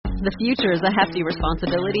The future is a hefty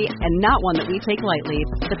responsibility and not one that we take lightly.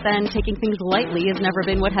 But then taking things lightly has never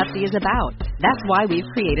been what Hefty is about. That's why we've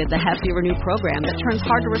created the Hefty Renew program that turns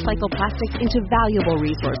hard-to-recycle plastics into valuable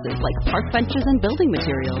resources like park benches and building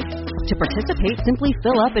materials. To participate, simply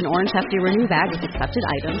fill up an orange Hefty Renew bag with accepted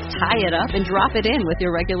items, tie it up, and drop it in with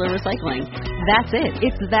your regular recycling. That's it.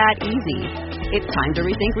 It's that easy. It's time to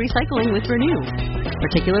rethink recycling with Renew.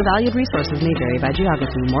 Particular valued resources may vary by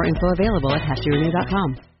geography. More info available at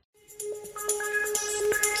heftyrenew.com.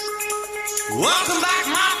 Welcome back,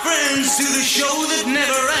 my friends, to the show that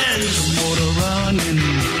never ends. Motor running,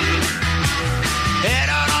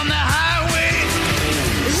 Head out on the highway.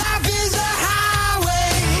 Life is a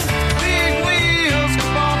highway. Big wheels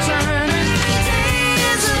keep on turning. Day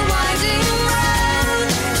is a winding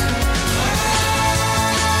road.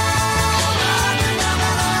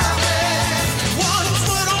 One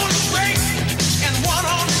foot on the brake and one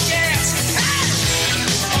on the gas.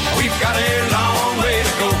 We've got a long way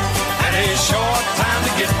to go. A short time to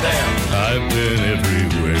get there. I've been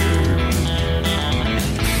everywhere.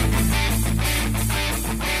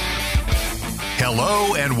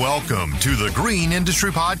 Hello and welcome to the Green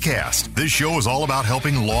Industry Podcast. This show is all about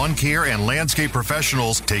helping lawn care and landscape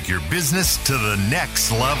professionals take your business to the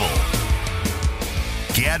next level.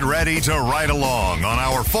 Get ready to ride along on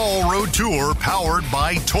our fall road tour powered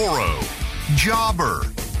by Toro, Jobber,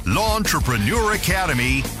 Lawntrepreneur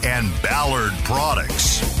Academy, and Ballard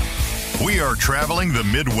Products. We are traveling the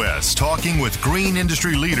Midwest, talking with green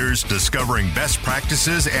industry leaders, discovering best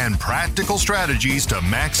practices and practical strategies to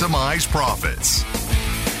maximize profits.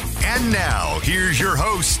 And now, here's your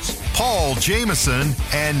hosts, Paul Jameson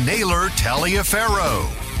and Naylor Taliaferro.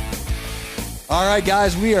 All right,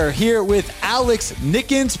 guys, we are here with Alex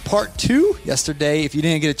Nickens, part 2. Yesterday, if you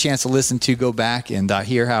didn't get a chance to listen to, go back and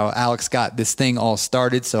hear how Alex got this thing all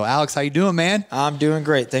started. So, Alex, how you doing, man? I'm doing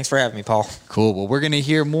great. Thanks for having me, Paul. Cool. Well, we're going to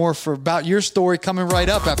hear more about your story coming right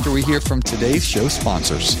up after we hear from today's show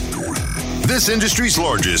sponsors. This industry's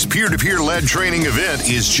largest peer-to-peer led training event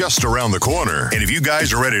is just around the corner. And if you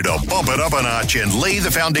guys are ready to bump it up a notch and lay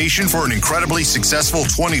the foundation for an incredibly successful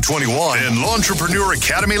 2021, then Lawntrepreneur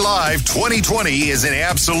Academy Live 2020 is an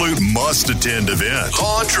absolute must-attend event.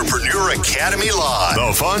 Lawntrepreneur Academy Live.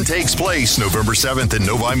 The fun takes place November 7th in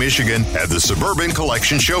Novi, Michigan at the Suburban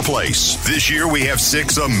Collection Showplace. This year we have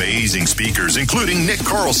 6 amazing speakers, including Nick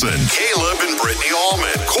Carlson, Caleb and Brittany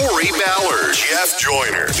Allman, Corey Ballard, Jeff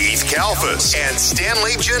Joyner, Keith Kalfas, and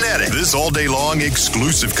Stanley Genetic. This all-day-long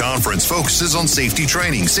exclusive conference focuses on safety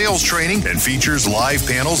training, sales training, and features live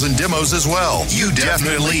panels and demos as well. You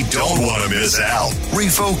definitely don't want to miss out.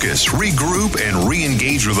 Refocus, regroup, and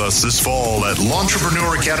re-engage with us this fall at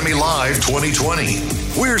Lawntrepreneur Academy Live 2020.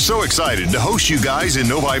 We're so excited to host you guys in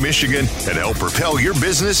Novi, Michigan, and help propel your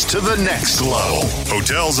business to the next level.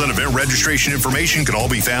 Hotels and event registration information can all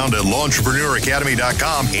be found at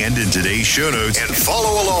LawnTrepreneurAcademy.com and in today's show notes. And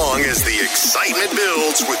follow along as the excitement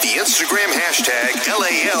builds with the Instagram hashtag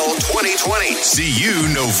LAL2020. See you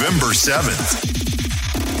November 7th.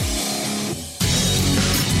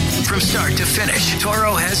 From start to finish,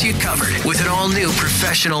 Toro has you covered with an all-new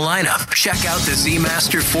professional lineup. Check out the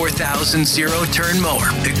Z-Master 4000 zero-turn mower,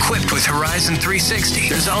 equipped with Horizon 360.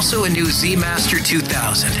 There's also a new Z-Master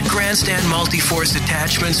 2000, grandstand multi-force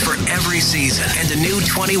attachments for every season, and a new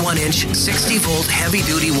 21-inch 60-volt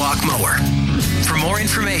heavy-duty walk mower. For more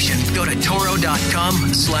information, go to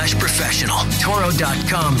toro.com/professional.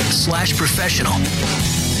 Toro.com/professional.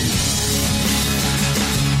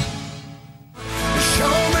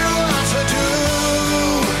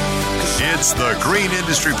 It's the Green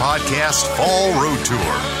Industry Podcast Fall Road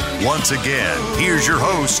Tour. Once again, here's your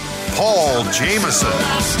host, Paul Jameson.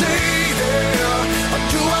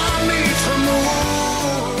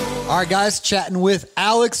 All right, guys, chatting with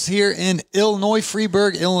Alex here in Illinois,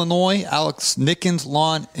 Freeburg, Illinois. Alex Nickens,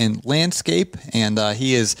 Lawn and Landscape. And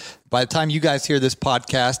he is, by the time you guys hear this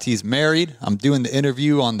podcast, he's married. I'm doing the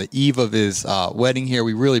interview on the eve of his wedding here.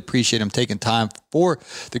 We really appreciate him taking time for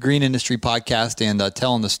the Green Industry Podcast and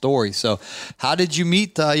telling the story. So how did you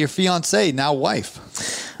meet your fiancée, now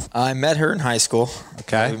wife? I met her in high school.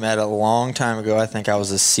 Okay. We met a long time ago. I think I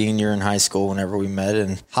was a senior in high school whenever we met.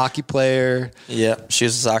 And hockey player. Yep. She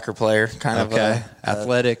was a soccer player. Kind of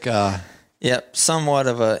athletic. Yep. Somewhat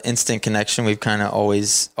of an instant connection. We've kind of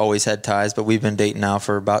always had ties, but we've been dating now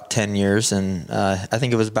for about 10 years. And I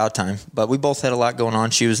think it was about time. But we both had a lot going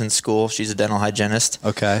on. She was in school. She's a dental hygienist.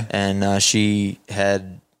 Okay. And she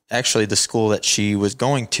had actually the school that she was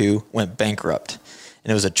going to went bankrupt.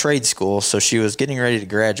 and it was a trade school. So she was getting ready to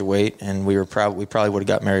graduate, and we probably would have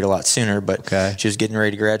got married a lot sooner, but she was getting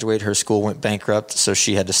ready to graduate. Her school went bankrupt, so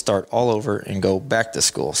she had to start all over and go back to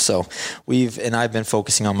school. So I've been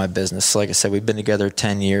focusing on my business. So like I said, we've been together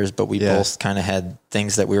 10 years, but we both kind of had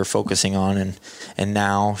things that we were focusing on, and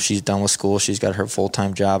now she's done with school. She's got her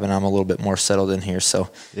full-time job, and I'm a little bit more settled in here. So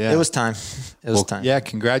it was time. Time. Yeah,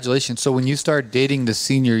 congratulations. So when you started dating the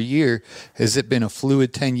senior year, has it been a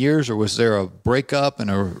fluid 10 years, or was there a breakup and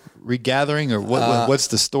a regathering, or what's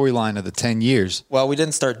the storyline of the 10 years? Well, we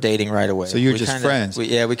didn't start dating right away. So you were just friends.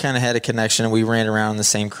 We kind of had a connection, and we ran around in the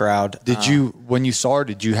same crowd. Did you, when you saw her,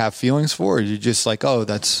 did you have feelings for her, or you just like, oh,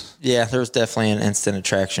 that's... Yeah, there was definitely an instant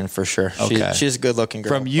attraction for sure. Okay. She's a good-looking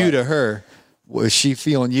girl. From you to her, was she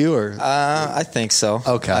feeling you, or? I think so.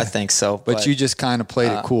 Okay. I think so. But you just kind of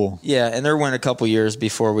played it cool. Yeah, and there went a couple years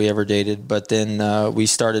before we ever dated, but then we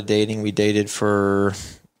started dating. We dated for,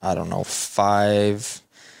 I don't know, 5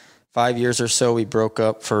 years or so. We broke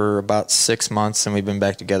up for about 6 months, and we've been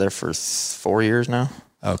back together for 4 years now.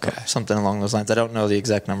 Okay. Something along those lines. I don't know the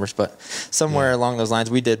exact numbers, but somewhere along those lines,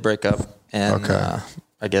 we did break up, and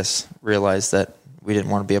I guess realized that we didn't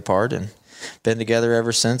want to be apart, and been together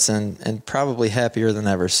ever since, and probably happier than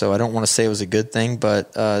ever. So I don't want to say it was a good thing,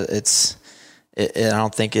 but I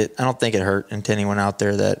don't think it hurt. And to anyone out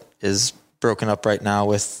there that is broken up right now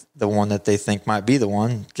with the one that they think might be the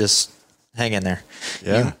one, just hang in there.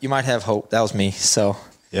 Yeah. You might have hope. That was me. So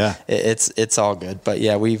yeah, it's all good. But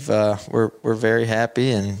yeah, we're very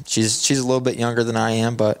happy, and she's a little bit younger than I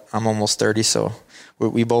am, but I'm almost 30. So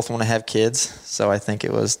we both want to have kids. So I think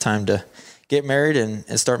it was time to get married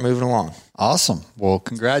and start moving along. Awesome. Well,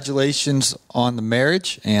 congratulations on the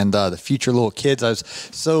marriage and the future little kids. I was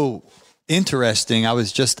so interesting. I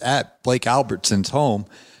was just at Blake Albertson's home,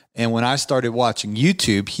 and when I started watching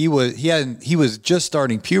YouTube, he was just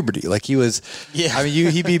starting puberty. Like he was, I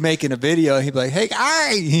mean, he'd be making a video, and he'd be like,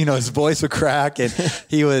 "Hey, his voice would crack, and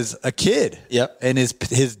he was a kid. Yep. And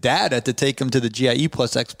his dad had to take him to the GIE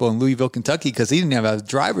Plus Expo in Louisville, Kentucky, because he didn't have a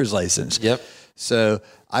driver's license. Yep. So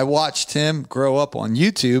I watched him grow up on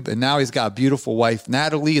YouTube, and now he's got a beautiful wife,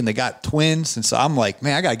 Natalie, and they got twins. And so I'm like,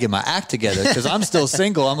 man, I got to get my act together because I'm still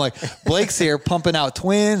single. I'm like, Blake's here pumping out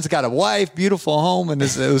twins, got a wife, beautiful home. And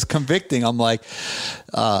it was convicting. I'm like,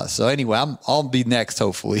 so anyway, I'll be next,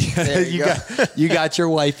 hopefully. You got your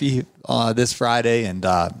wifey this Friday, and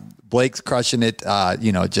Blake's crushing it,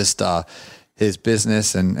 his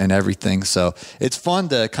business and everything. So it's fun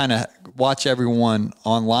to kind of watch everyone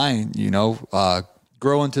online,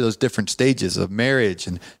 grow into those different stages of marriage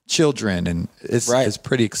and children, and it's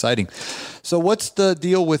pretty exciting. So what's the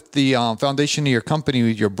deal with the foundation of your company?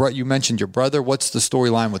 You mentioned your brother. What's the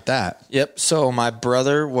storyline with that? Yep. So my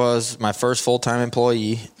brother was my first full-time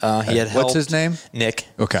employee. He had helped. What's his name? Nick.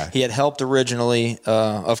 Okay. He had helped originally,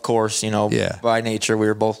 of course, by nature. We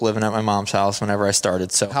were both living at my mom's house whenever I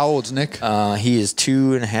started. So how old's Nick? He is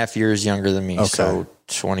 2.5 years younger than me. Okay. So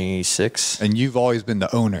 26. And you've always been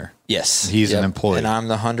the owner. Yes. He's an employee. And I'm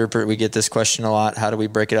the 100%. We get this question a lot. How do we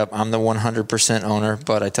break it up? I'm the 100% owner,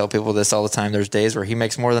 but I tell people this all the time. There's days where he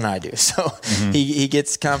makes more than I do. So he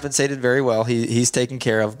gets compensated very well. He's taken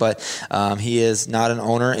care of, but he is not an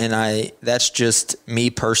owner. And that's just me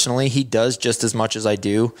personally. He does just as much as I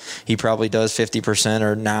do. He probably does 50%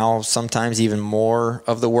 or now sometimes even more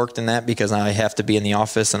of the work than that, because I have to be in the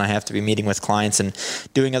office and I have to be meeting with clients and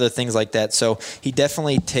doing other things like that. So he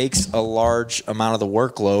definitely takes a large amount of the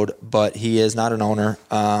workload, but he is not an owner.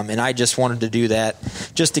 And I just wanted to do that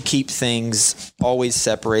just to keep things always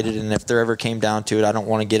separated. And if there ever came down to it, I don't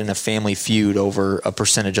want to get in a family feud over a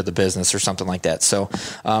percentage of the business or something like that. So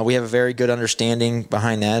we have a very good understanding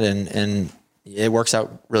behind that, and it works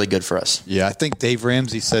out really good for us. Yeah, I think Dave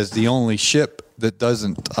Ramsey says the only ship that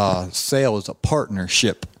doesn't sail is a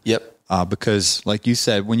partnership. Yep. Because like you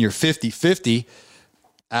said, when you're 50-50,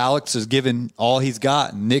 Alex is giving all he's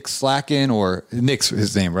got, and Nick's slacking, or Nick's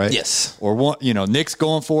his name, right? Yes. Or one, Nick's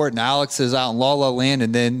going for it, and Alex is out in La La Land,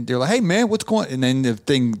 and then they're like, "Hey, man, what's going?" And then the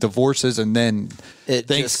thing divorces, and then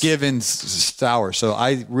Thanksgiving's sour. So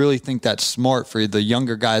I really think that's smart for the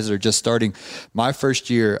younger guys that are just starting. My first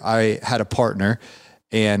year, I had a partner.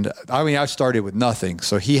 And I started with nothing.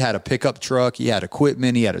 So he had a pickup truck, he had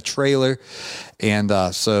equipment, he had a trailer. And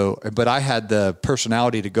but I had the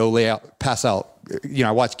personality to go pass out.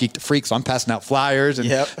 I watch Geek to Freak, so I'm passing out flyers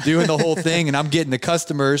and doing the whole thing. And I'm getting the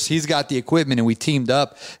customers. He's got the equipment, and we teamed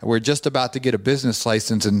up. And we're just about to get a business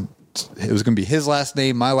license, and it was going to be his last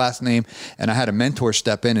name, my last name. And I had a mentor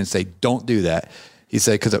step in and say, "Don't do that." He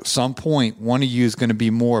said, because at some point, one of you is going to be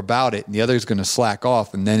more about it and the other is going to slack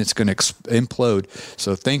off, and then it's going to implode.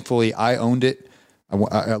 So thankfully, I owned it.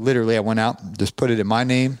 I literally went out, just put it in my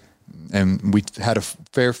name, and we had a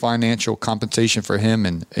fair financial compensation for him,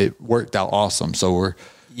 and it worked out awesome. So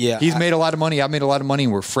he's made a lot of money. I made a lot of money,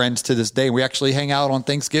 and we're friends to this day. We actually hang out on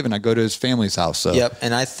Thanksgiving. I go to his family's house. So. Yep.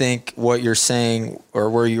 And I think what you're saying, or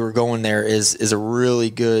where you were going there, is a really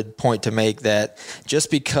good point to make, that just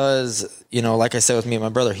because, you know, like I said with me and my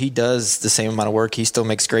brother, he does the same amount of work. He still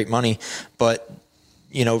makes great money. But,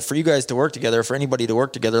 you know, for you guys to work together, for anybody to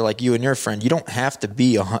work together, like you and your friend, you don't have to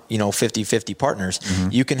be, 50-50 partners. Mm-hmm.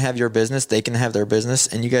 You can have your business, they can have their business,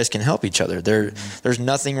 and you guys can help each other. There's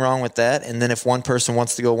nothing wrong with that. And then if one person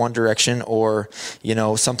wants to go one direction, or, you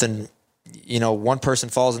know, something, you know, one person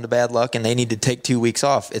falls into bad luck and they need to take 2 weeks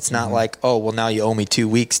off, it's not like, oh, well, now you owe me 2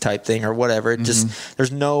 weeks type thing or whatever. It just,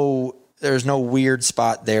 there's no weird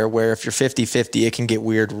spot there where if you're 50-50, it can get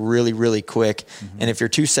weird really, really quick. And if you're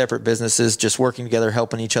two separate businesses just working together,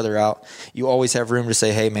 helping each other out, you always have room to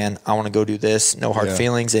say, hey, man, I want to go do this. No hard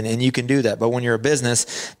feelings. And you can do that. But when you're a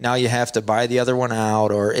business, now you have to buy the other one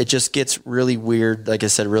out, or it just gets really weird, like I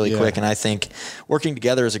said, really quick. And I think working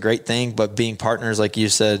together is a great thing, but being partners, like you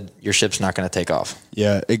said, your ship's not going to take off.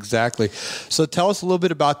 Yeah, exactly. So tell us a little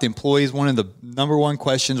bit about the employees. One of the number one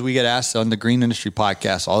questions we get asked on the Green Industry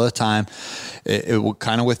Podcast all the time, it will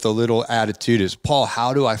kind of with a little attitude, is, Paul,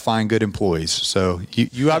 how do I find good employees? So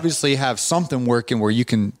you obviously have something working where you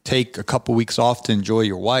can take a couple weeks off to enjoy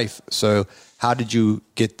your wife. So how did you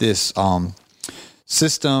get this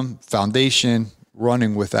system, foundation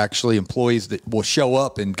running with actually employees that will show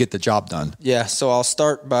up and get the job done? Yeah, so I'll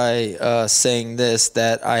start by saying this,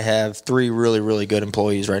 that I have 3 really, really good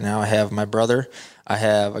employees right now. I have my brother, I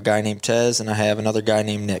have a guy named Tez, and I have another guy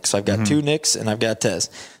named Nick. So I've got 2 Nicks and I've got Tez.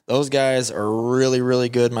 Those guys are really, really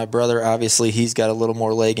good. My brother, obviously, he's got a little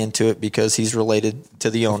more leg into it because he's related to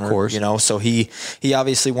the owner, of course. You know, so he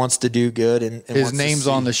obviously wants to do good. And his name's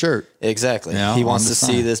on the shirt. Exactly. Yeah, he wants to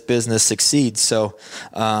see this business succeed. So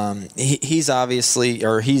he's obviously,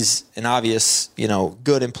 or he's an obvious, you know,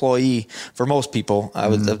 good employee for most people. I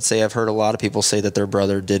would say I've heard a lot of people say that their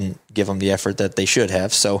brother didn't give them the effort that they should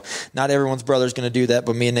have. So not everyone's brother's going to do that,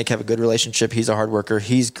 but me and Nick have a good relationship. He's a hard worker.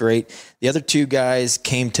 He's great. The other 2 guys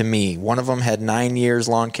came to me. One of them had 9 years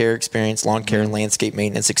lawn care experience, lawn care and landscape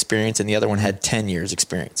maintenance experience, and the other one had 10 years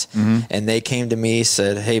experience. And they came to me,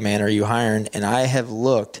 said, hey, man, are you hiring? And I have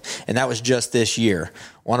looked, and that was just this year.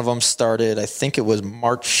 One of them started, I think it was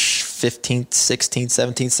March 15th, 16th,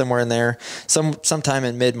 17th, somewhere in there, sometime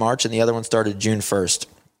in mid-March, and the other one started June 1st.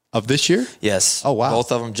 Of this year? Yes. Oh, wow.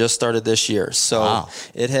 Both of them just started this year. So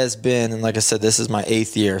It has been, and like I said, this is my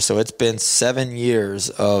 8th year. So it's been 7 years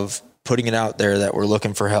of putting it out there that we're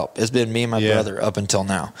looking for help. It's been me and my brother up until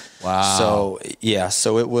now. Wow. So, yeah.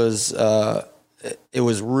 So it was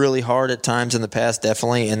really hard at times in the past,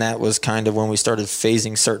 definitely. And that was kind of when we started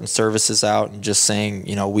phasing certain services out and just saying,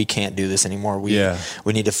 you know, we can't do this anymore.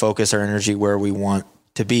 We need to focus our energy where we want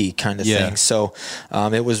to be, kind of thing. So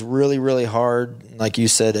it was really, really hard. Like you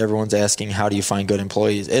said, everyone's asking, how do you find good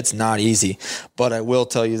employees? It's not easy, but I will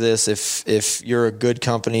tell you this, if you're a good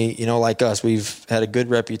company, you know, like us, we've had a good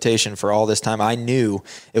reputation for all this time. I knew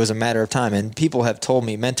it was a matter of time, and people have told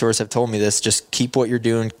me, mentors have told me this, just keep what you're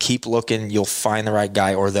doing, keep looking, you'll find the right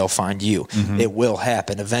guy, or they'll find you. It will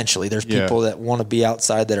happen eventually. There's people that want to be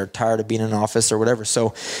outside, that are tired of being in an office or whatever.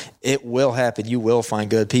 So it will happen. You will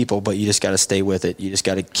find good people, but you just got to stay with it. You just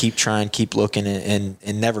got to keep trying, keep looking,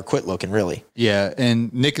 and never quit looking, really. Yeah,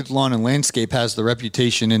 and Nickens Lawn and Landscape has the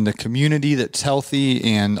reputation in the community that's healthy,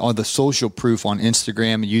 and all the social proof on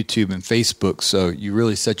Instagram and YouTube and Facebook. So you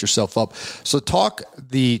really set yourself up. So talk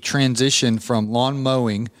the transition from lawn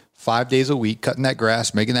mowing 5 days a week, cutting that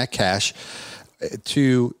grass, making that cash,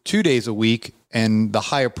 to 2 days a week, and the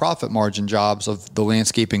higher profit margin jobs of the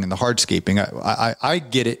landscaping and the hardscaping. I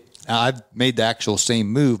get it. I've made the actual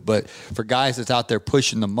same move, but for guys that's out there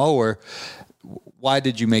pushing the mower, why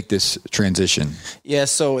did you make this transition? Yeah,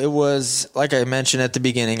 so it was, like I mentioned at the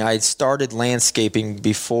beginning, I started landscaping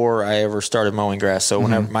before I ever started mowing grass. So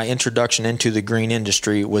when my introduction into the green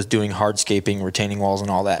industry was doing hardscaping, retaining walls,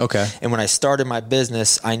 and all that. Okay. And when I started my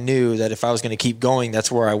business, I knew that if I was going to keep going,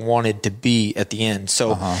 that's where I wanted to be at the end.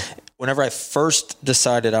 So whenever I first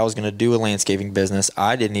decided I was going to do a landscaping business,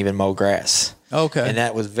 I didn't even mow grass. Okay. And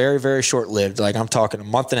that was very, very short-lived. Like, I'm talking a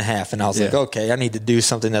month and a half, and I was like, okay, I need to do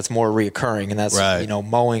something that's more reoccurring. And that's, you know,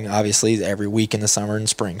 mowing, obviously, every week in the summer and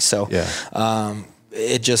spring. So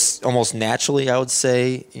it just almost naturally, I would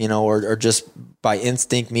say, you know, or just by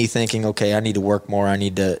instinct, me thinking, okay, I need to work more. I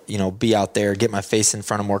need to, you know, be out there, get my face in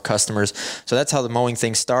front of more customers. So that's how the mowing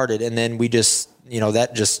thing started. And then we just, you know,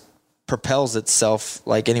 that just propels itself.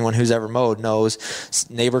 Like anyone who's ever mowed knows,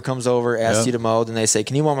 neighbor comes over, asks you to mow, then they say,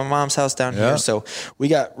 can you mow my mom's house down here? So we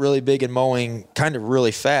got really big in mowing kind of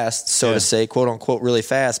really fast, so to say, quote unquote, really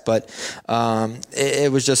fast. But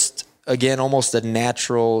it was just, again, almost a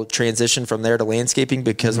natural transition from there to landscaping,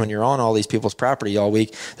 because when you're on all these people's property all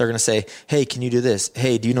week, they're going to say, hey, can you do this?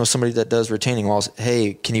 Hey, do you know somebody that does retaining walls?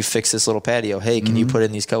 Hey, can you fix this little patio? Hey, can you put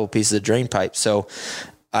in these couple pieces of drain pipe? So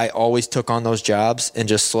I always took on those jobs and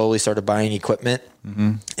just slowly started buying equipment.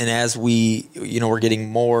 And as we, we're getting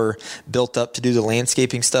more built up to do the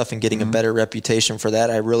landscaping stuff and getting a better reputation for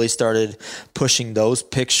that, I really started pushing those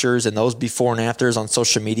pictures and those before and afters on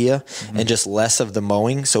social media and just less of the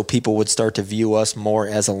mowing. So people would start to view us more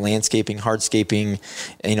as a landscaping, hardscaping,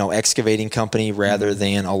 excavating company rather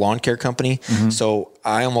than a lawn care company. So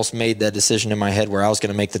I almost made that decision in my head where I was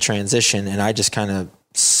going to make the transition, and I just kind of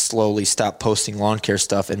slowly stopped posting lawn care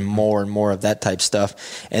stuff and more of that type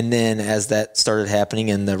stuff. And then as that started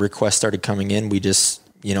happening and the requests started coming in, we just,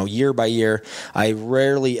 year by year, I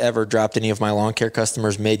rarely ever dropped any of my lawn care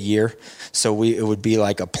customers mid-year. So it would be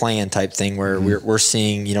like a plan type thing where we're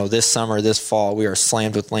seeing, this summer, this fall, we are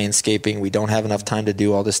slammed with landscaping. We don't have enough time to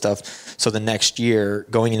do all this stuff. So the next year,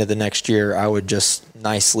 going into the next year, I would just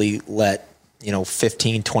nicely let,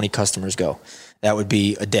 15, 20 customers go. That would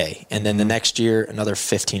be a day. And then the next year, another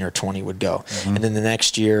 15 or 20 would go. And then the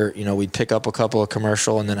next year, we'd pick up a couple of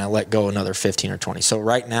commercial, and then I let go another 15 or 20. So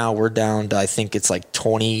right now we're down to, I think it's like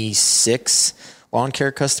 26 lawn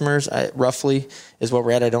care customers, roughly is what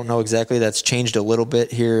we're at. I don't know exactly. That's changed a little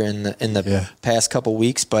bit here in the past couple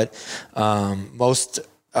weeks, but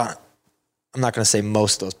I'm not going to say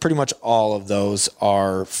most of those. Pretty much all of those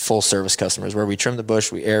are full service customers where we trim the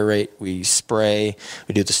bush, we aerate, we spray,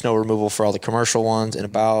 we do the snow removal for all the commercial ones, and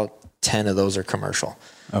about 10 of those are commercial.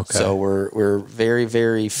 Okay. So we're very,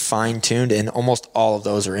 very fine tuned, and almost all of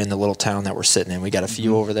those are in the little town that we're sitting in. We got a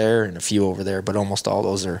few over there and a few over there, but almost all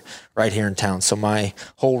those are right here in town. So my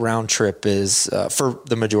whole round trip is, for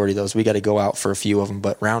the majority of those, we got to go out for a few of them,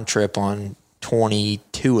 but round trip on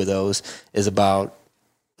 22 of those is about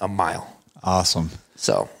a mile. Awesome.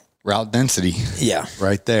 So route density. Yeah.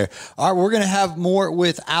 Right there. All right. We're going to have more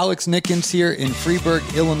with Alex Nickens here in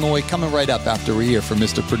Freeburg, Illinois, coming right up after we hear from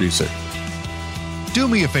Mr. Producer. Do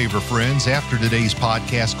me a favor, friends. After today's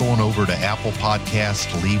podcast, go on over to Apple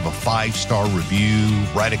Podcasts, leave a 5-star review,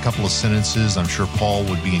 write a couple of sentences. I'm sure Paul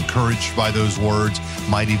would be encouraged by those words,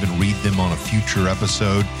 might even read them on a future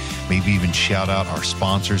episode, maybe even shout out our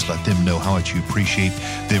sponsors, let them know how much you appreciate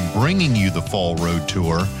them bringing you the Fall Road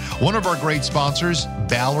Tour. One of our great sponsors,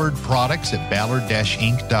 Ballard Products at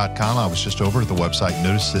ballard-inc.com. I was just over at the website and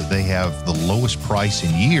noticed that they have the lowest price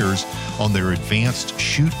in years on their advanced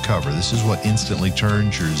chute cover. This is what instantly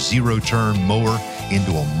turns your zero-turn mower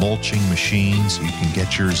into a mulching machine. So you can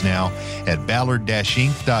get yours now at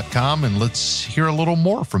ballard-inc.com, and let's hear a little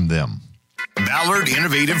more from them. Ballard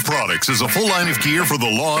Innovative Products is a full line of gear for the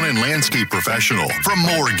lawn and landscape professional. From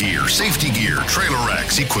mower gear, safety gear, trailer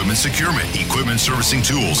racks, equipment securement, equipment servicing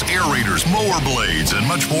tools, aerators, mower blades, and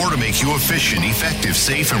much more to make you efficient, effective,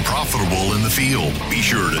 safe, and profitable in the field. Be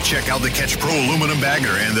sure to check out the Catch Pro aluminum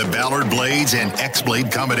bagger and the Ballard blades and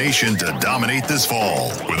X-Blade combination to dominate this fall.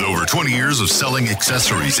 With over 20 years of selling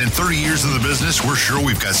accessories and 30 years in the business, we're sure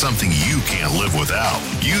we've got something you can't live without.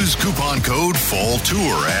 Use coupon code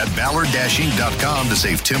FALLTOUR at ballard-inc.com to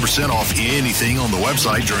save 10% off anything on the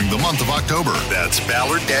website during the month of October. That's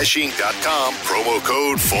ballard-inc.com, promo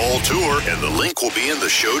code FALLTOUR, and the link will be in the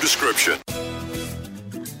show description.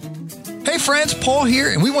 Hey friends, Paul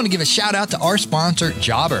here, and we want to give a shout out to our sponsor,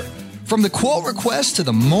 Jobber. From the quote request to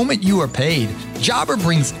the moment you are paid, Jobber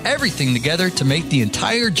brings everything together to make the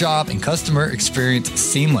entire job and customer experience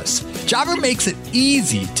seamless. Jobber makes it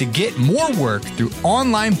easy to get more work through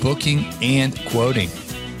online booking and quoting.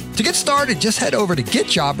 To get started, just head over to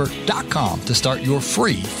getjobber.com to start your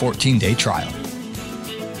free 14-day trial.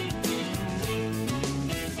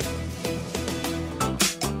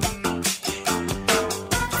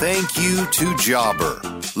 Thank you to Jobber,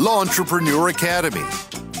 Lawntrepreneur Academy,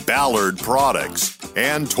 Ballard Products,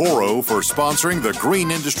 and Toro for sponsoring the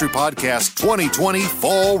Green Industry Podcast 2020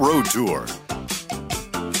 Fall Road Tour.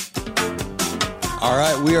 All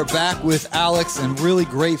right, we are back with Alex, and really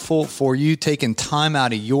grateful for you taking time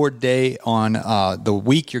out of your day on the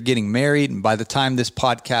week you're getting married. And by the time this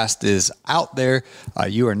podcast is out there,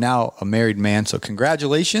 you are now a married man. So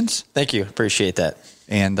congratulations. Thank you. Appreciate that.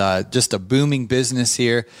 and just a booming business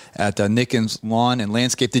here at Nickens Lawn and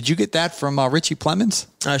Landscape. Did you get that from Richie Plemons?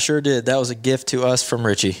 I sure did. That was a gift to us from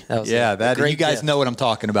Richie. That was a great you guys gift. know what I'm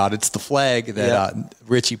talking about. It's the flag that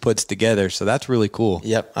Richie puts together, so that's really cool.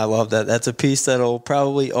 Yep, I love that. That's a piece that'll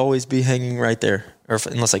probably always be hanging right there, or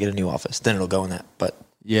unless I get a new office, then it'll go in that. But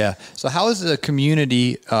yeah. So how has the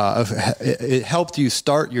community it helped you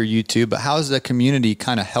start your YouTube, but how has the community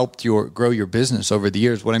kind of helped grow your business over the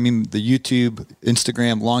years? What I mean, the YouTube,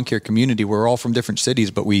 Instagram, lawn care community, we're all from different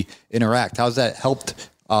cities, but we interact. How's that helped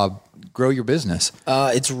grow your business?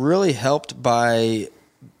 It's really helped by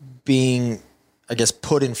being, I guess,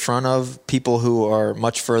 put in front of people who are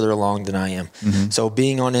much further along than I am. Mm-hmm. So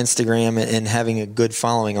being on Instagram and having a good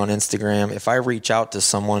following on Instagram, if I reach out to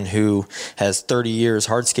someone who has 30 years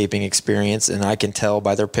hardscaping experience and I can tell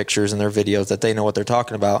by their pictures and their videos that they know what they're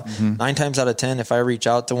talking about, 9 times out of 10, if I reach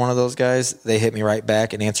out to one of those guys, they hit me right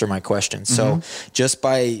back and answer my questions. So just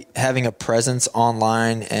by having a presence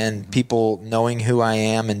online and people knowing who I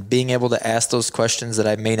am and being able to ask those questions that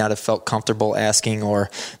I may not have felt comfortable asking or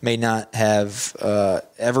may not have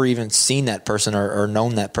ever even seen that person or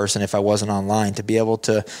known that person if I wasn't online, to be able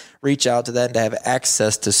to reach out to that and to have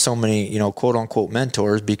access to so many, quote unquote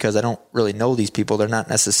mentors, because I don't really know these people. They're not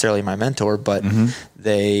necessarily my mentor, but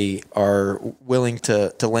they are willing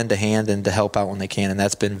to lend a hand and to help out when they can. And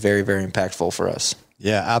that's been very, very impactful for us.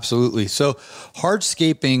 Yeah, absolutely. So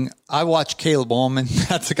hardscaping, I watch Caleb Ullman.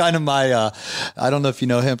 That's kind of my, I don't know if you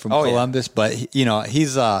know him from Columbus, but he's,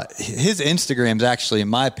 his Instagram is actually, in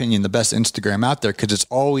my opinion, the best Instagram out there. Cause it's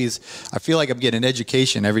always, I feel like I'm getting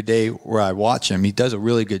education every day where I watch him. He does a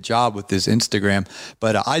really good job with his Instagram,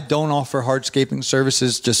 but I don't offer hardscaping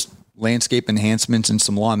services, just landscape enhancements and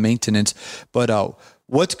some lawn maintenance. But,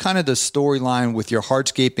 what's kind of the storyline with your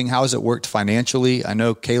hardscaping? How has it worked financially? I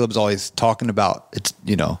know Caleb's always talking about it's,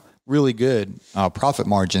 really good profit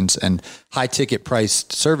margins and high ticket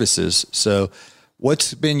priced services. So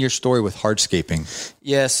what's been your story with hardscaping?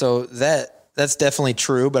 Yeah, so that's definitely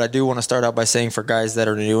true, but I do want to start out by saying for guys that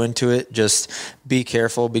are new into it, just be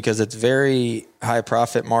careful because it's very high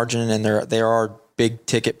profit margin and there are big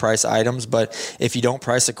ticket price items, but if you don't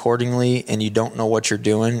price accordingly and you don't know what you're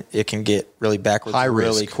doing, it can get really backwards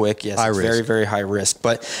really quick. Yes, it's very, very high risk.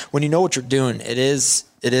 But when you know what you're doing, it is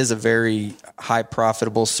a very high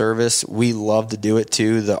profitable service. We love to do it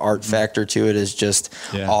too. The art factor to it is just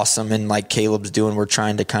awesome. And like Caleb's doing, we're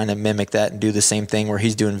trying to kind of mimic that and do the same thing where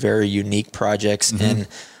he's doing very unique projects and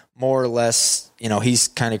more or less, he's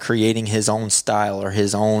kind of creating his own style or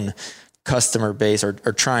his own customer base or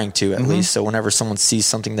trying to at least. So whenever someone sees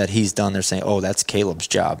something that he's done, they're saying, oh, that's Caleb's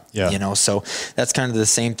job. So that's kind of the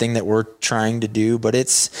same thing that we're trying to do, but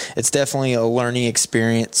it's definitely a learning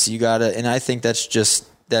experience. And I think that's just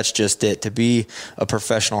it, to be a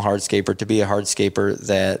professional hardscaper, to be a hardscaper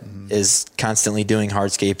that is constantly doing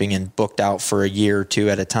hardscaping and booked out for a year or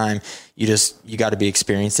two at a time. You got to be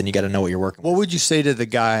experienced and you got to know what you're working with. What would you say to the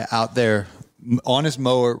guy out there on his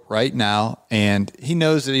mower right now, and he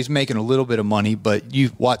knows that he's making a little bit of money, but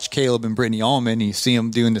you watch Caleb and Brittany Ullman and you see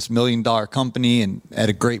him doing this $1 million company and at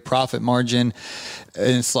a great profit margin.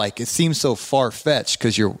 And it's like, it seems so far fetched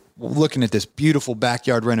because you're looking at this beautiful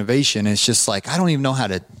backyard renovation. And it's just like, I don't even know how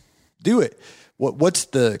to do it. What's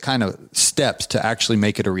the kind of steps to actually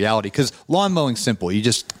make it a reality? Because lawn mowing's simple. You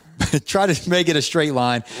just try to make it a straight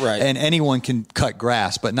line, right? And anyone can cut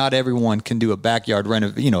grass, but not everyone can do a backyard a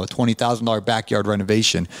 $20,000 backyard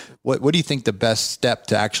renovation. What do you think the best step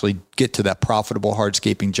to actually get to that profitable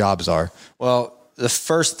hardscaping jobs are? Well, the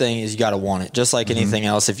first thing is you got to want it. Just like anything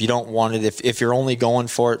else, if you don't want it, if you're only going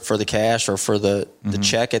for it for the cash or for the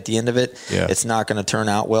check at the end of it, it's not going to turn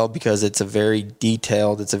out well because it's a very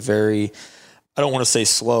detailed, I don't want to say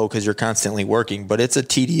slow because you're constantly working, but it's a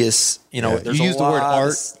tedious, there's you use the word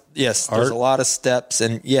art. Yes, there's a lot of steps,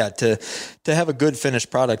 and to have a good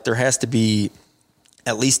finished product, there has to be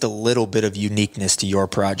at least a little bit of uniqueness to your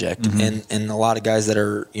project. And a lot of guys that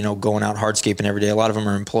are, going out hardscaping every day, a lot of them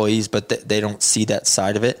are employees, but they don't see that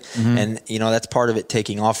side of it. And, that's part of it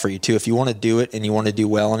taking off for you too. If you want to do it and you want to do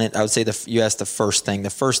well in it, I would say you asked the first thing. The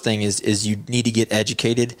first thing is you need to get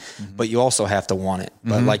educated, but you also have to want it.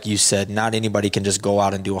 But like you said, not anybody can just go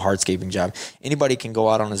out and do a hardscaping job. Anybody can go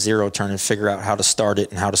out on a zero turn and figure out how to start it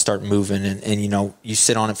and how to start moving. And you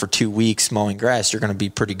sit on it for 2 weeks mowing grass, you're going to be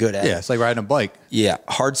pretty good at it. Yeah, it's like riding a bike. Yeah,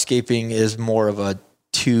 hardscaping is more of a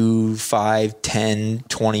 2, 5, 10,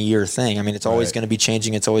 20-year thing. I mean, it's always going to be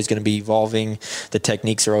changing. It's always going to be evolving. The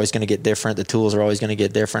techniques are always going to get different. The tools are always going to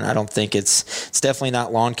get different. I don't think it's definitely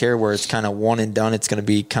not lawn care where it's kind of one and done. It's going to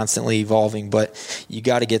be constantly evolving, but you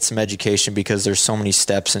got to get some education because there's so many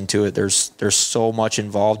steps into it. There's so much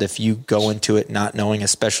involved. If you go into it not knowing,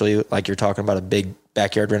 especially like you're talking about a big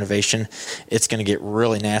backyard renovation, it's going to get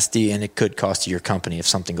really nasty and it could cost you your company if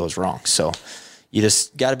something goes wrong. So you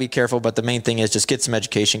just got to be careful. But the main thing is just get some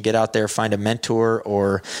education, get out there, find a mentor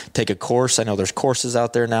or take a course. I know there's courses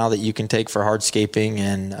out there now that you can take for hardscaping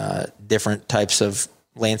and different types of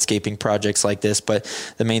landscaping projects like this. But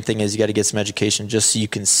the main thing is you got to get some education just so you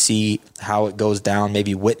can see how it goes down,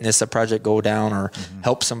 maybe witness a project go down or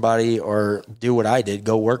help somebody or do what I did,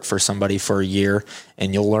 go work for somebody for a year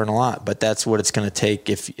and you'll learn a lot. But that's what it's going to take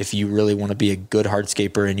if you really want to be a good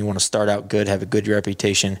hardscaper and you want to start out good, have a good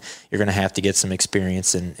reputation, you're going to have to get some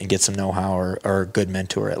experience and get some know-how or a good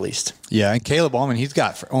mentor at least. Yeah, and Caleb Allman, he's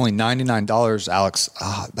got for only $99, Alex,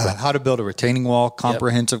 how to build a retaining wall,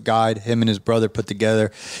 comprehensive guide, him and his brother put together.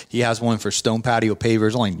 He has one for stone patio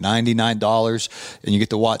pavers, only $99, and you get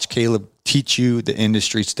to watch Caleb teach you the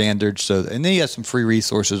industry standards. So, and then he has some free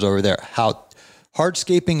resources over there.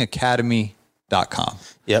 Hardscapingacademy.com.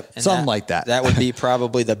 Yep. And something like that. That would be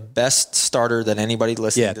probably the best starter that anybody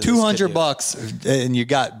listening to this $200 and you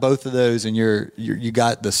got both of those and you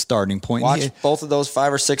got the starting point. Watch both of those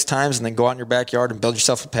 5 or 6 times and then go out in your backyard and build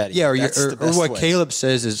yourself a patio. Yeah, or what Caleb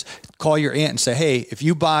says is call your aunt and say, hey, if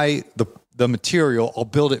you buy the material, I'll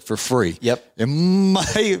build it for free. Yep. It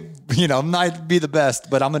might be the best,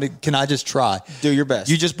 but can I just try? Do your best.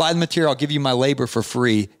 You just buy the material, I'll give you my labor for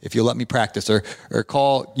free if you let me practice, or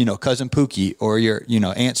call, cousin Pookie or your,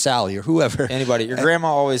 Aunt Sally or whoever. Anybody. Your grandma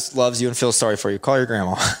always loves you and feels sorry for you. Call your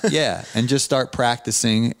grandma. Yeah. And just start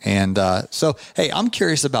practicing. And, so, hey, I'm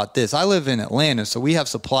curious about this. I live in Atlanta, so we have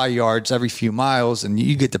supply yards every few miles and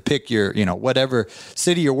you get to pick your, whatever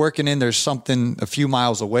city you're working in. There's something a few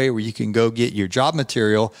miles away where you can go get your job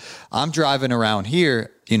material. I'm driving around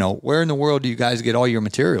here. Where in the world do you guys get all your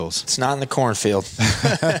materials? It's not in the cornfield.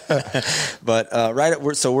 But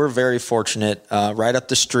so we're very fortunate. Right up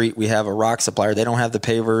the street, we have a rock supplier. They don't have the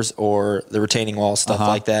pavers or the retaining walls, stuff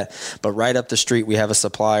like that. But right up the street, we have a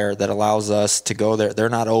supplier that allows us to go there. They're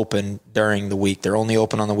not open during the week. They're only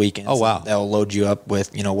open on the weekends. Oh, wow. They'll load you up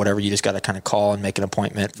with, whatever. You just got to kind of call and make an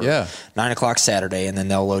appointment for 9 o'clock Saturday, and then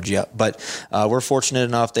they'll load you up. But we're fortunate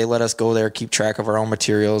enough. They let us go there, keep track of our own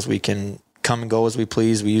materials. We can come and go as we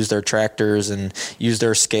please. We use their tractors and use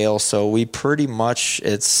their scale. So we pretty much,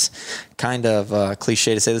 it's kind of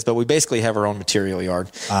cliche to say this, but we basically have our own material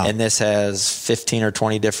yard. Wow. And this has 15 or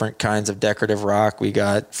 20 different kinds of decorative rock. We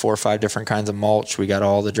got 4 or 5 different kinds of mulch. We got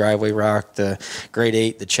all the driveway rock, the grade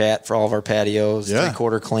 8, the chat for all of our patios,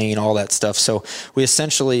 3/4 clean, all that stuff. So we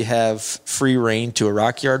essentially have free reign to a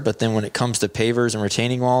rock yard. But then when it comes to pavers and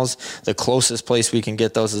retaining walls, the closest place we can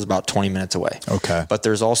get those is about 20 minutes away. Okay. But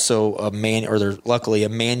there's also luckily a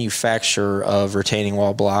manufacturer of retaining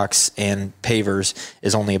wall blocks and pavers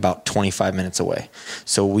is only about 25 minutes away.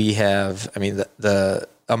 So we have, the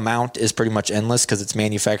amount is pretty much endless because it's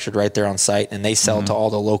manufactured right there on site, and they sell to all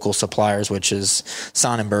the local suppliers, which is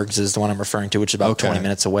Sonnenberg's is the one I'm referring to, which is about 20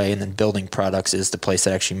 minutes away. And then Building Products is the place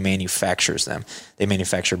that actually manufactures them. They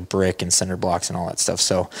manufacture brick and cinder blocks and all that stuff.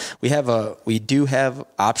 So we do have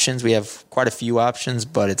options. We have quite a few options,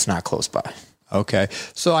 but it's not close by. Okay.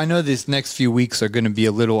 So I know these next few weeks are going to be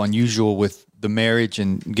a little unusual with the marriage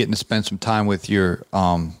and getting to spend some time with your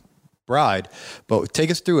bride, but take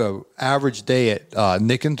us through an average day at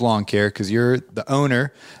Nickens Lawn Care, because you're the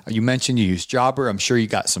owner. You mentioned you use Jobber. I'm sure you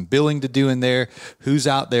got some billing to do in there. Who's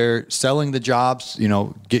out there selling the jobs,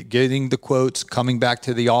 getting the quotes, coming back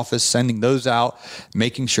to the office, sending those out,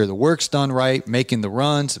 making sure the work's done right, making the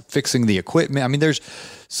runs, fixing the equipment. There's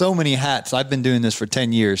so many hats. I've been doing this for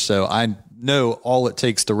 10 years, so I know all it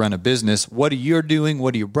takes to run a business. What are you doing?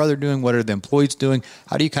 What are your brother doing? What are the employees doing?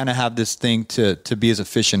 How do you kind of have this thing to be as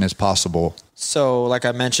efficient as possible? So like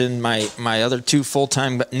I mentioned, my other 2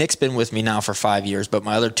 full-time, Nick's been with me now for 5 years, but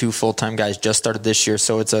my other 2 full-time guys just started this year.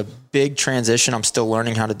 So it's a big transition. I'm still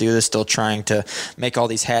learning how to do this, still trying to make all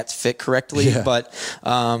these hats fit correctly. Yeah. But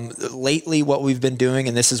lately what we've been doing,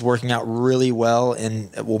 and this is working out really well, and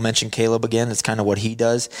we'll mention Caleb again, it's kind of what he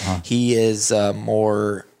does. He is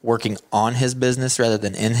more working on his business rather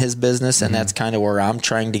than in his business. And that's kind of where I'm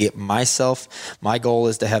trying to get myself. My goal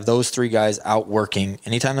is to have those 3 guys out working.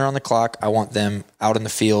 Anytime they're on the clock, I want them out in the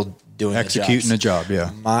field doing executing the the job. Yeah.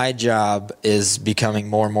 My job is becoming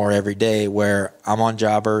more and more every day where I'm on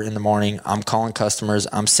Jobber in the morning. I'm calling customers.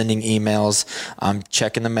 I'm sending emails. I'm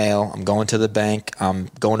checking the mail. I'm going to the bank. I'm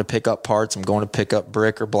going to pick up parts. I'm going to pick up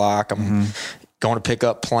brick or block. I'm going to pick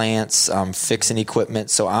up plants. I'm fixing equipment.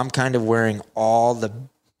 So I'm kind of wearing all the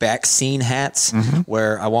back scene hats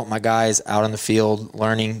where I want my guys out in the field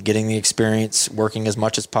learning, getting the experience, working as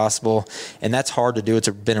much as possible. And that's hard to do. It's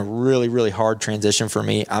been a really, really hard transition for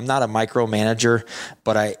me. I'm not a micromanager,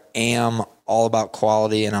 but I am all about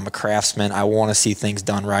quality, and I'm a craftsman. I want to see things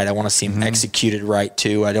done right. I want to see them executed right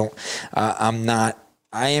too.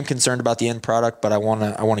 I am concerned about the end product, but I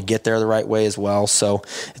want to get there the right way as well. So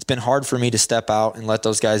it's been hard for me to step out and let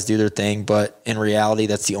those guys do their thing. But in reality,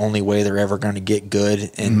 that's the only way they're ever going to get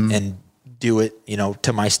good and do it,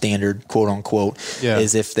 to my standard, quote unquote,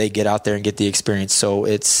 is if they get out there and get the experience. So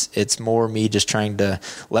it's more me just trying to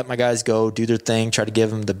let my guys go, do their thing, try to give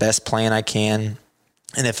them the best plan I can.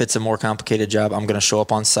 And if it's a more complicated job, I'm going to show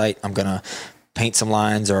up on site. I'm going to paint some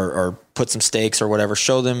lines or put some stakes or whatever,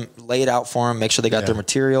 show them, lay it out for them, make sure they got their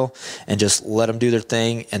material, and just let them do their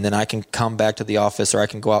thing. And then I can come back to the office, or I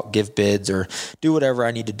can go out and give bids or do whatever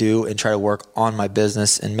I need to do and try to work on my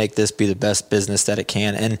business and make this be the best business that it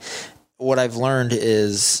can. And what I've learned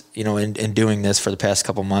is, in doing this for the past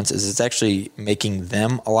couple months, is it's actually making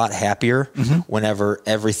them a lot happier whenever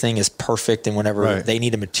everything is perfect and whenever they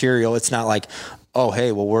need a material. It's not like, oh,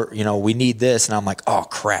 hey, well, we need this. And I'm like, oh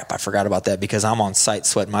crap, I forgot about that, because I'm on site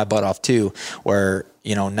sweating my butt off too, where,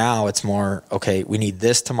 now it's more, okay, we need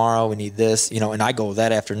this tomorrow. We need this, and I go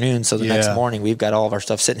that afternoon. So the next morning we've got all of our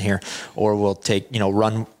stuff sitting here, or we'll take,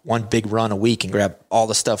 run one big run a week and grab all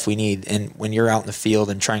the stuff we need. And when you're out in the field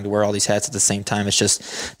and trying to wear all these hats at the same time, it's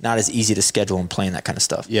just not as easy to schedule and plan that kind of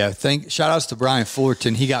stuff. Yeah. Shout outs to Brian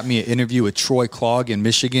Fullerton. He got me an interview with Troy Clogg in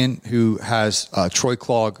Michigan, who has Troy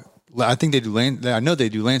Clogg. I think they do I know they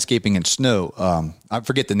do landscaping and snow. I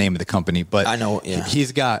forget the name of the company, but I know. Yeah.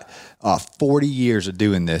 He's got 40 years of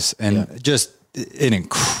doing this, and just an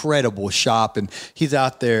incredible shop. And he's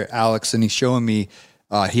out there, Alex, and he's showing me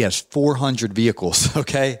he has 400 vehicles.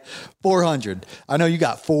 Okay, 400. I know you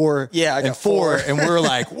got 4. Yeah, I got 4, and we're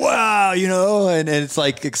like, wow, and it's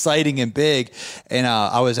like exciting and big. And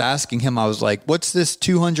I was asking him, I was like, what's this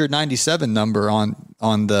 297 number on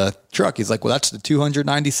the truck? He's like, well, that's the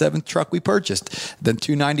 297th truck we purchased. Then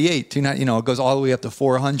 298, it goes all the way up to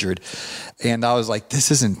 400. And I was like,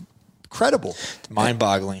 this isn't incredible. It's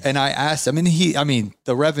mind-boggling. And I asked him, and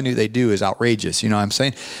the revenue they do is outrageous, you know what I'm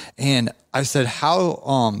saying? And I said,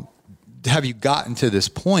 how have you gotten to this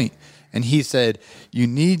point? And he said, you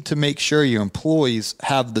need to make sure your employees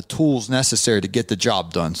have the tools necessary to get the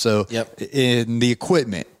job done. So in the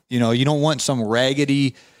equipment, you don't want some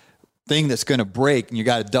raggedy thing that's going to break and you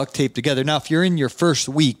got to duct tape together. Now, if you're in your first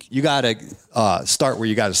week, you got to start where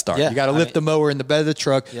you got to start. You got to lift the mower in the bed of the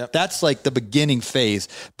truck. That's like the beginning phase.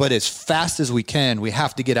 But as fast as we can, we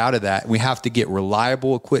have to get out of that. We have to get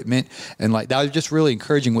reliable equipment. And like that was just really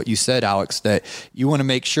encouraging what you said, Alex, that you want to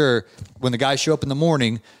make sure when the guys show up in the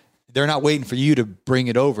morning, they're not waiting for you to bring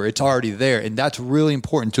it over. It's already there. And that's really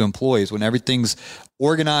important to employees when everything's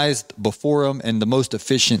organized before them and the most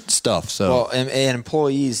efficient stuff. So, and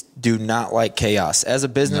employees do not like chaos. As a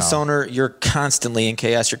business owner, you're constantly in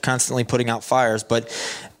chaos. You're constantly putting out fires, but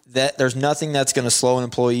there's nothing that's going to slow an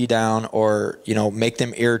employee down or, make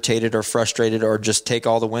them irritated or frustrated or just take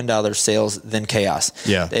all the wind out of their sails than chaos.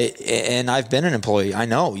 Yeah. And I've been an employee. I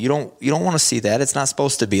know you don't want to see that. It's not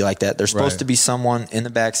supposed to be like that. There's supposed to be someone in the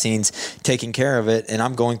back scenes taking care of it. And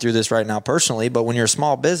I'm going through this right now personally, but when you're a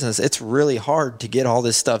small business, it's really hard to get all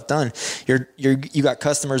this stuff done. You got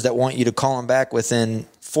customers that want you to call them back within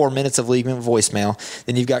 4 minutes of leaving a voicemail.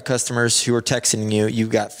 Then you've got customers who are texting you.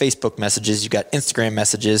 You've got Facebook messages. You've got Instagram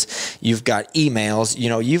messages. You've got emails.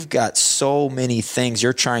 You've got so many things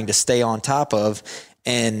you're trying to stay on top of.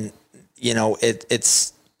 And,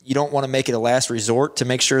 it's you don't want to make it a last resort to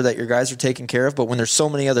make sure that your guys are taken care of. But when there's so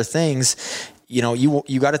many other things, you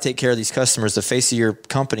got to take care of these customers. The face of your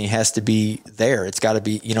company has to be there. It's got to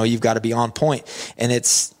be, you've got to be on point. And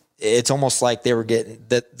it's almost like they were getting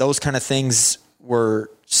that. Those kind of things were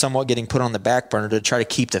somewhat getting put on the back burner to try to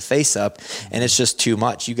keep the face up, and it's just too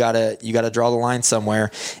much. You gotta draw the line somewhere,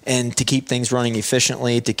 and to keep things running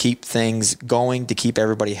efficiently, to keep things going, to keep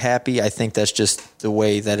everybody happy. I think that's just the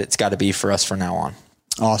way that it's got to be for us from now on.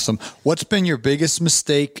 Awesome. What's been your biggest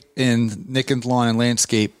mistake in Nickens Lawn and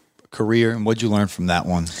Landscape career, and what'd you learn from that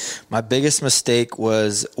one? My biggest mistake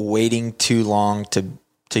was waiting too long to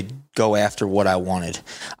go after what I wanted.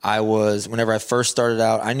 Whenever I first started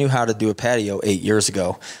out, I knew how to do a patio 8 years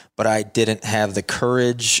ago, but I didn't have the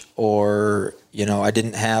courage or I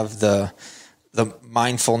didn't have the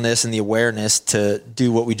mindfulness and the awareness to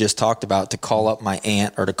do what we just talked about, to call up my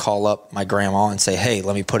aunt or to call up my grandma and say, hey,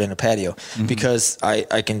 let me put in a patio. Because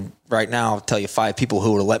I can right now tell you 5 people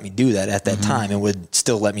who would have let me do that at that time and would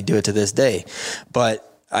still let me do it to this day. But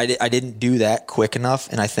I didn't do that quick enough.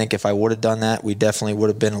 And I think if I would have done that, we definitely would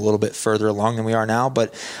have been a little bit further along than we are now.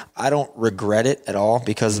 But I don't regret it at all,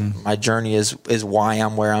 because my journey is why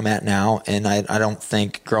I'm where I'm at now. And I don't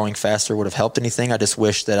think growing faster would have helped anything. I just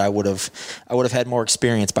wish that I would have had more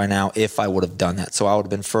experience by now if I would have done that. So I would have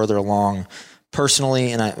been further along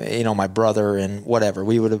personally, and my brother and whatever,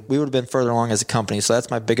 we would have been further along as a company. So that's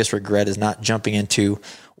my biggest regret, is not jumping into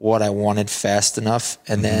what I wanted fast enough.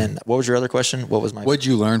 And then what was your other question? What'd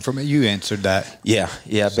you learn from it? You answered that. Yeah.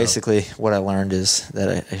 So basically what I learned is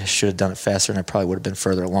that I should have done it faster, and I probably would have been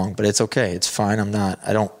further along, but it's okay. It's fine.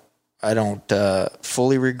 I don't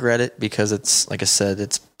fully regret it, because it's, like I said,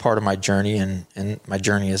 it's part of my journey, and my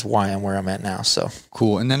journey is why I'm where I'm at now. So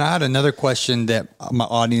cool. And then I had another question that my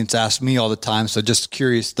audience asks me all the time. So just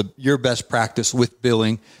curious, your best practice with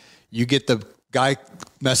billing. You get the guy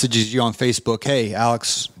messages you on Facebook, hey,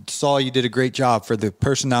 Alex, saw you did a great job for the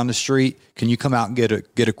person down the street. Can you come out and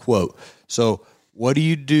get a quote? So what do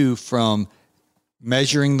you do from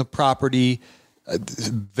measuring the property,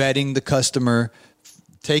 vetting the customer?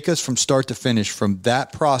 Take us from start to finish, from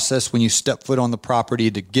that process when you step foot on the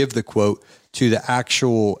property to give the quote to the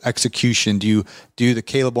actual execution. Do you do the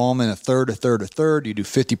Caleb Allman a third? Do you do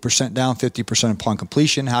 50% down, 50% upon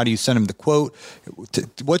completion? How do you send them the quote?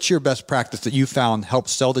 What's your best practice that you found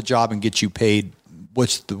helps sell the job and get you paid?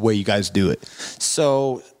 What's the way you guys do it?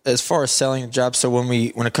 So as far as selling a job, so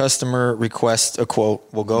when a customer requests a quote,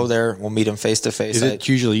 we'll go there, we'll meet them face to face. Is it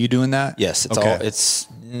usually you doing that? Yes, it's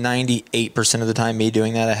 98% of the time me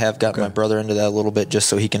doing that. I have got my brother into that a little bit, just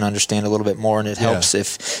so he can understand a little bit more, and it helps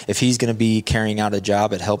if he's going to be carrying out a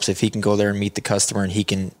job. It helps if he can go there and meet the customer and he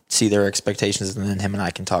can see their expectations, and then him and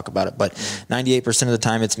I can talk about it. But 98% of the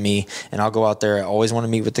time it's me, and I'll go out there. I always want to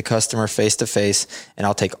meet with the customer face to face, and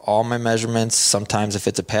I'll take all my measurements. Sometimes if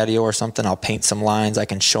it's a patio or something, I'll paint some lines. I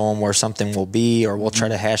can show them where something will be, or we'll try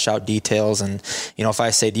to hash out details. And if I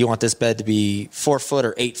say, do you want this bed to be 4 foot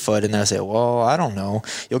or 8 foot? And they'll say, well, I don't know.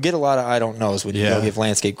 You'll get a lot of I don't knows when you go give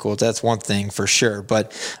landscape quotes. That's one thing for sure.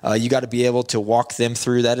 But you got to be able to walk them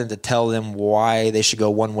through that and to tell them why they should go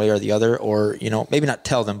one way or the other, or, maybe not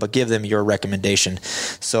tell them, but give them your recommendation.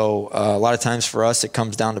 So a lot of times for us, it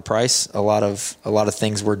comes down to price. A lot of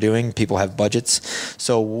things we're doing, people have budgets.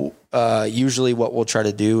 So usually what we'll try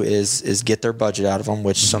to do is get their budget out of them,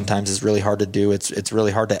 which sometimes is really hard to do. It's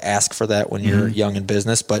really hard to ask for that when you're young in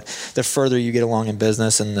business, but the further you get along in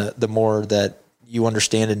business and the more that you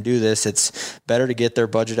understand and do this, it's better to get their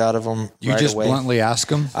budget out of them. You just away. Bluntly ask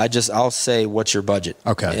them? I'll say, what's your budget?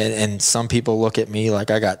 Okay. And some people look at me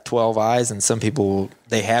like I got 12 eyes, and some people,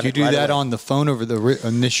 they have it. Do you do that away on the phone over the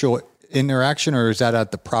initial interaction, or is that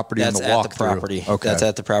at the property? That's at the property. Okay. That's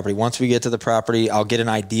at the property. Once we get to the property, I'll get an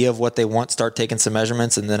idea of what they want, start taking some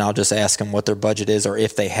measurements, and then I'll just ask them what their budget is, or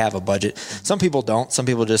if they have a budget. Some people don't. Some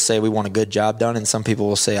people just say we want a good job done, and some people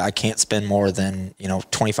will say I can't spend more than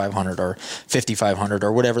 $2,500 or $5,500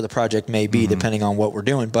 or whatever the project may be, depending on what we're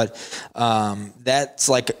doing. But that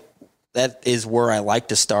is where I like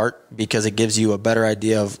to start, because it gives you a better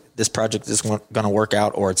idea of this project is going to work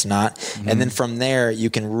out or it's not. And then from there,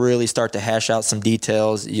 you can really start to hash out some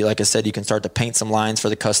details. Like I said, you can start to paint some lines for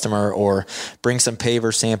the customer or bring some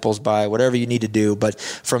paver samples by, whatever you need to do. But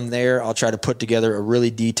from there, I'll try to put together a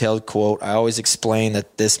really detailed quote. I always explain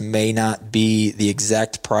that this may not be the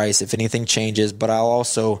exact price if anything changes, but I'll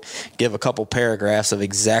also give a couple paragraphs of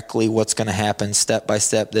exactly what's going to happen step by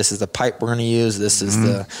step. This is the pipe we're going to use. This is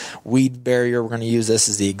the weed barrier we're going to use. This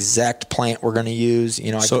is the exact plant we're going to use.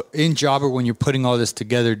 So in Jobber, when you're putting all this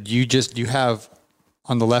together, do you have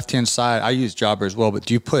on the left-hand side, I use Jobber as well, but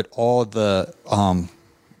do you put all the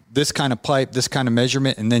this kind of pipe, this kind of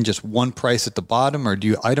measurement, and then just one price at the bottom, or do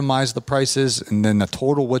you itemize the prices and then the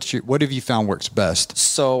total? What have you found works best?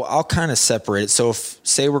 So I'll kind of separate it. So if,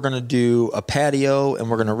 say we're going to do a patio and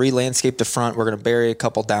we're going to re-landscape the front, we're going to bury a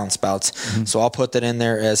couple downspouts. So I'll put that in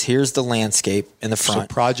there as here's the landscape in the front.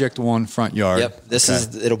 So project 1 front yard. Yep.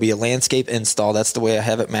 It'll be a landscape install. That's the way I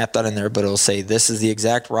have it mapped out in there, but it'll say this is the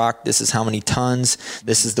exact rock. This is how many tons.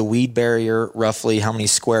 This is the weed barrier, roughly how many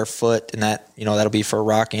square foot, and that, that'll be for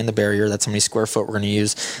rock laying the barrier. That's how many square foot we're going to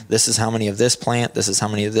use. This is how many of this plant. This is how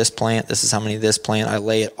many of this plant. This is how many of this plant. I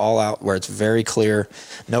lay it all out where it's very clear,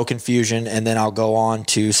 no confusion. And then I'll go on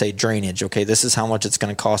to say drainage. Okay, this is how much it's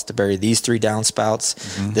going to cost to bury these 3 downspouts.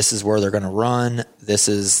 Mm-hmm. This is where they're going to run. This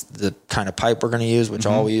is the kind of pipe we're going to use, which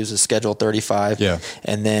all we use is Schedule 35. Yeah.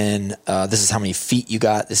 And then this is how many feet you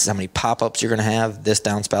got. This is how many pop-ups you're going to have. This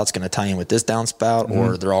downspout's going to tie in with this downspout,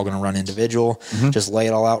 or they're all going to run individual. Just lay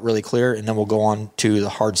it all out really clear, and then we'll go on to the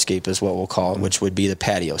hardscape is what we'll call it, which would be the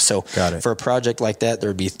patio. So for a project like that, there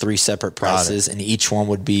would be 3 separate prices, and each one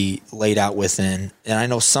would be laid out within. And I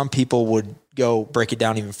know some people would go break it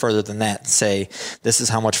down even further than that and say, this is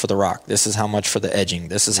how much for the rock. This is how much for the edging.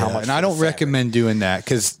 This is how much. And I don't recommend doing that,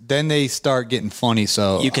 because then they start getting funny.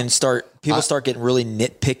 So you can people start getting really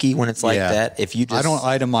nitpicky when it's like that. If you just, I don't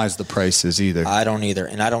itemize the prices either. I don't either.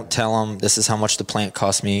 And I don't tell them this is how much the plant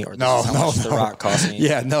cost me, or this is how much the rock cost me.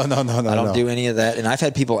 Yeah, no. I don't do any of that. And I've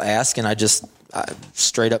had people ask, and I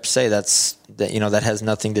straight up say that has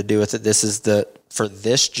nothing to do with it. This is for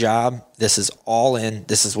this job, this is all in.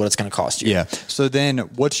 This is what it's going to cost you. Yeah. So then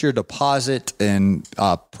what's your deposit and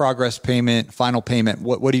progress payment, final payment?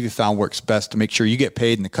 What have you found works best to make sure you get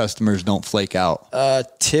paid and the customers don't flake out?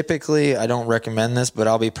 Typically, I don't recommend this, but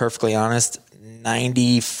I'll be perfectly honest.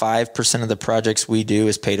 95% of the projects we do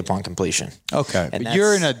is paid upon completion. Okay. But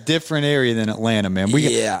you're in a different area than Atlanta, man.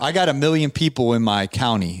 I got 1 million people in my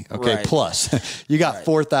county. Okay. Right. Plus you got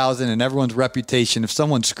 4,000, and everyone's reputation. If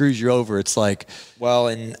someone screws you over, it's like, well,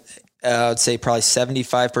 and I'd say probably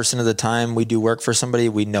 75% of the time we do work for somebody,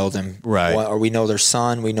 we know them. Right. Or we know their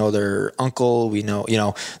son, we know their uncle, we know,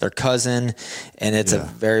 their cousin, and it's a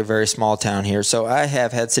very, very small town here. So I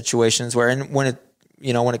have had situations where, and when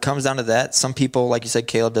it comes down to that, some people, like you said,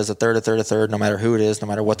 Caleb, does a third, no matter who it is, no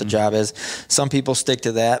matter what the job is. Some people stick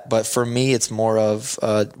to that. But for me, it's more of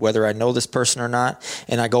whether I know this person or not.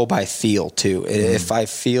 And I go by feel, too. If I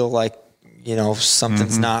feel like,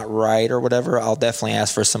 something's not right or whatever, I'll definitely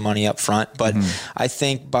ask for some money up front. But I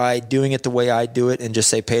think by doing it the way I do it and just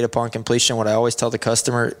say paid upon completion, what I always tell the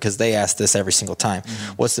customer, because they ask this every single time,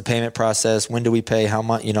 what's the payment process? When do we pay? How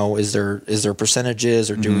much, is there percentages,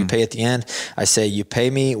 or do we pay at the end? I say, you pay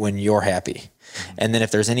me when you're happy. And then if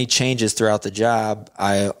there's any changes throughout the job,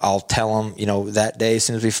 I'll tell them, that day, as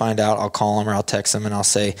soon as we find out, I'll call them or I'll text them and I'll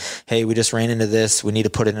say, hey, we just ran into this. We need to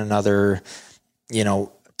put in another,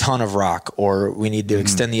 ton of rock, or we need to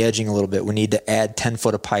extend the edging a little bit. We need to add 10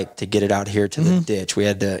 foot of pipe to get it out here to the ditch. We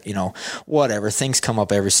had to, whatever. Things come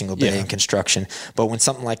up every single day in construction. But when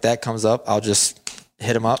something like that comes up, I'll just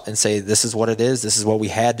hit them up and say, this is what it is. This is what we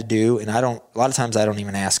had to do. And a lot of times I don't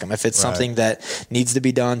even ask them. If it's something that needs to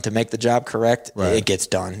be done to make the job correct, it gets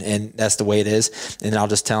done. And that's the way it is. And I'll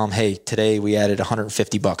just tell them, hey, today we added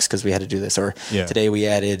 $150 because we had to do this. Or today we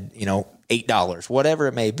added, $8, whatever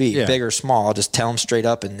it may be, big or small. I'll just tell them straight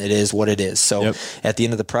up, and it is what it is. So at the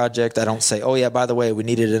end of the project, I don't say, oh yeah, by the way, we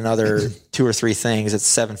needed another 2 or 3 things. It's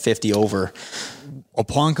 $750 over.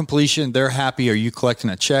 Upon completion, they're happy. Are you collecting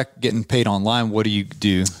a check, getting paid online? What do you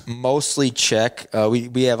do? Mostly check.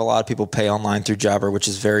 We have a lot of people pay online through Jobber, which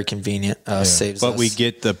is very convenient. Saves us. But we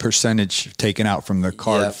get the percentage taken out from their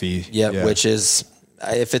card fee. Yeah, which is,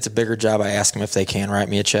 if it's a bigger job, I ask them if they can write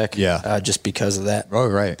me a check. Just because of that. Oh,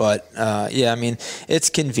 right. But it's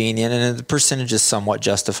convenient, and the percentage is somewhat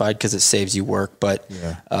justified because it saves you work. But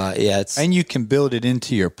it's, and you can build it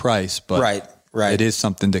into your price. But right. It is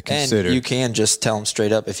something to consider. And you can just tell them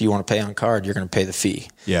straight up, if you want to pay on card, you're going to pay the fee.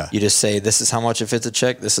 Yeah. You just say, this is how much if it's a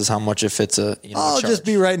check. This is how much if it's a I'll just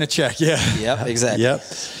be writing a check. Yeah. Yep. Exactly. Yep.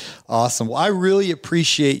 Awesome. Well, I really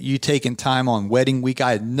appreciate you taking time on wedding week.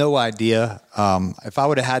 I had no idea. If I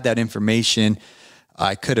would have had that information,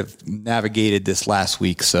 I could have navigated this last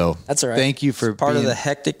week. So that's all right. Thank you for it's part of the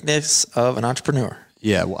hecticness of an entrepreneur.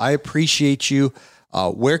 Yeah. Well, I appreciate you.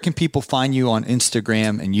 Where can people find you on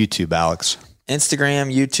Instagram and YouTube, Alex?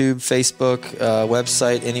 Instagram, YouTube, Facebook,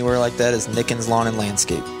 website, anywhere like that is Nickens Lawn and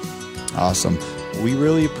Landscape. Awesome. We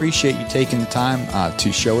really appreciate you taking the time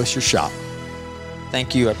to show us your shop.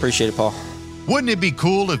 Thank you. I appreciate it, Paul. Wouldn't it be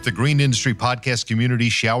cool if the Green Industry Podcast community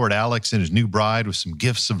showered Alex and his new bride with some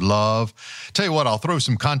gifts of love? Tell you what, I'll throw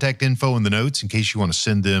some contact info in the notes in case you want to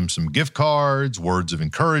send them some gift cards, words of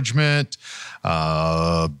encouragement,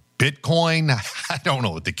 Bitcoin. I don't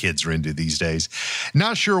know what the kids are into these days.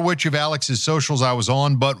 Not sure which of Alex's socials I was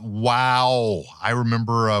on, but wow. I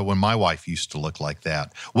remember when my wife used to look like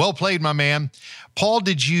that. Well played, my man. Paul,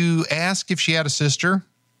 did you ask if she had a sister?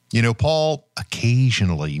 Paul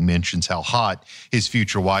occasionally mentions how hot his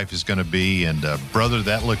future wife is going to be. And brother,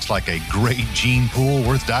 that looks like a great gene pool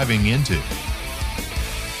worth diving into.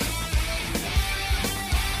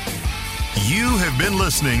 You have been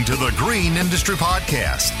listening to the Green Industry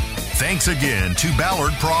Podcast. Thanks again to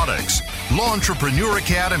Ballard Products, Lawntrepreneur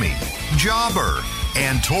Academy, Jobber,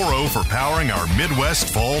 and Toro for powering our Midwest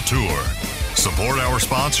Fall Tour. Support our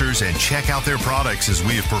sponsors and check out their products as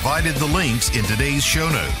we have provided the links in today's show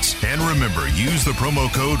notes. And remember, use the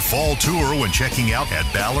promo code Fall Tour when checking out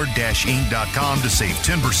at ballard-inc.com to save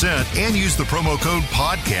 10% and use the promo code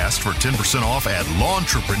podcast for 10% off at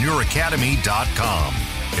lawntrepreneur-academy.com.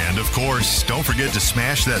 And of course, don't forget to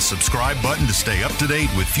smash that subscribe button to stay up to date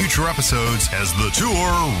with future episodes as the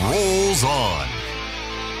tour rolls on.